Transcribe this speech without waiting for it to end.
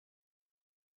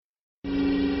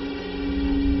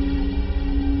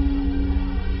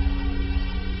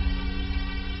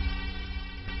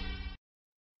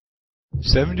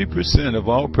70% of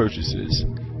all purchases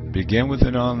begin with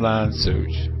an online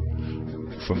search.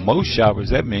 For most shoppers,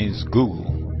 that means Google.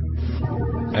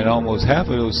 And almost half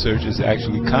of those searches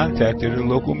actually contacted a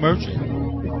local merchant.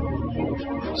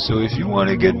 So if you want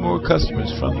to get more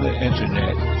customers from the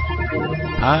internet,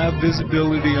 high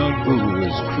visibility on Google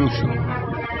is crucial.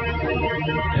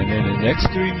 And in the next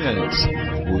 3 minutes,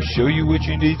 we'll show you what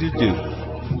you need to do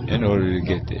in order to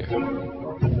get there.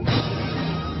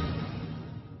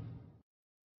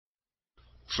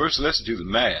 First, let's do the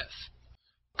math.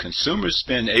 Consumers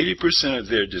spend 80% of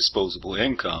their disposable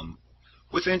income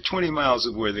within 20 miles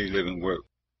of where they live and work.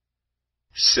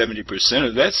 70%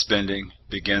 of that spending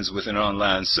begins with an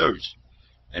online search,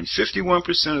 and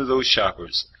 51% of those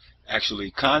shoppers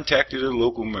actually contacted a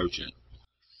local merchant.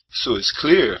 So it's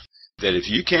clear that if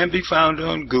you can't be found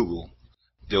on Google,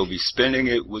 they'll be spending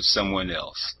it with someone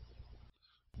else.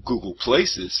 Google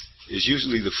Places is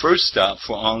usually the first stop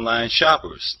for online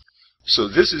shoppers, so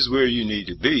this is where you need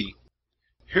to be.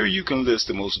 Here you can list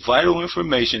the most vital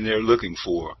information they're looking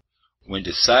for when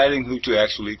deciding who to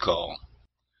actually call.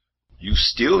 You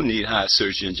still need high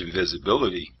search engine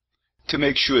visibility to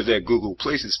make sure that Google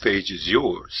Places page is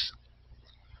yours.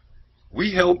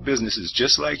 We help businesses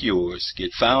just like yours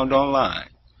get found online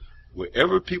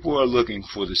wherever people are looking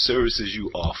for the services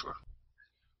you offer.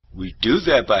 We do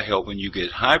that by helping you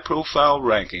get high-profile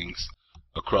rankings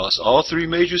across all 3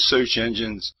 major search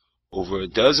engines, over a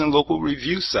dozen local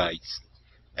review sites,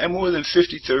 and more than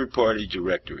 50 third-party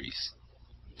directories.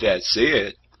 That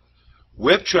said,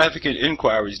 web traffic and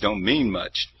inquiries don't mean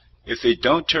much if they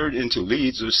don't turn into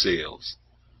leads or sales.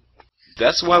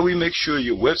 That's why we make sure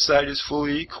your website is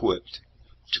fully equipped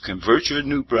to convert your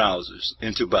new browsers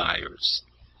into buyers.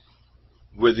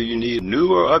 Whether you need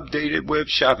new or updated web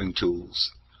shopping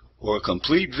tools or a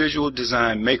complete visual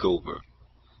design makeover,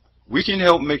 we can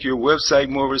help make your website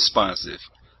more responsive,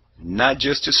 not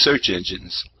just to search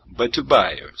engines, but to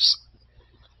buyers.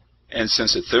 And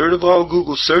since 1/3 of all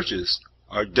Google searches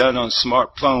are done on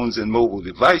smartphones and mobile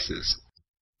devices,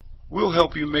 we'll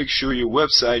help you make sure your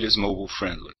website is mobile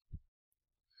friendly.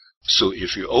 So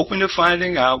if you're open to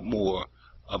finding out more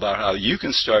about how you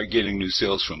can start getting new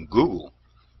sales from Google,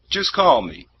 just call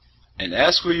me and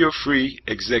ask for your free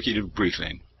executive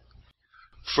briefing.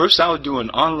 First, I'll do an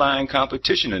online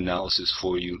competition analysis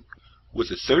for you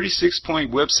with a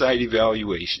 36-point website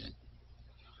evaluation.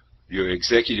 Your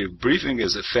executive briefing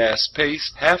is a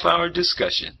fast-paced, half-hour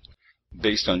discussion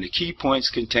based on the key points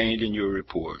contained in your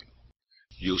report.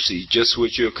 You'll see just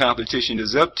what your competition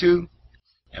is up to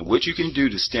and what you can do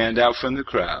to stand out from the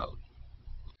crowd.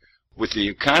 With the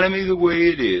economy the way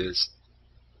it is,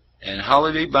 and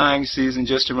holiday buying season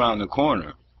just around the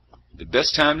corner, the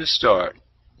best time to start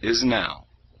is now.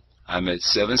 I'm at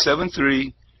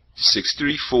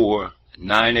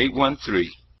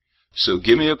 773-634-9813, so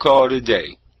give me a call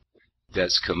today.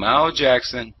 That's Kamal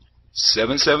Jackson,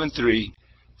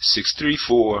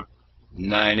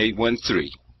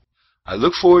 773-634-9813. I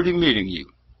look forward to meeting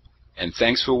you, and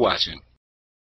thanks for watching.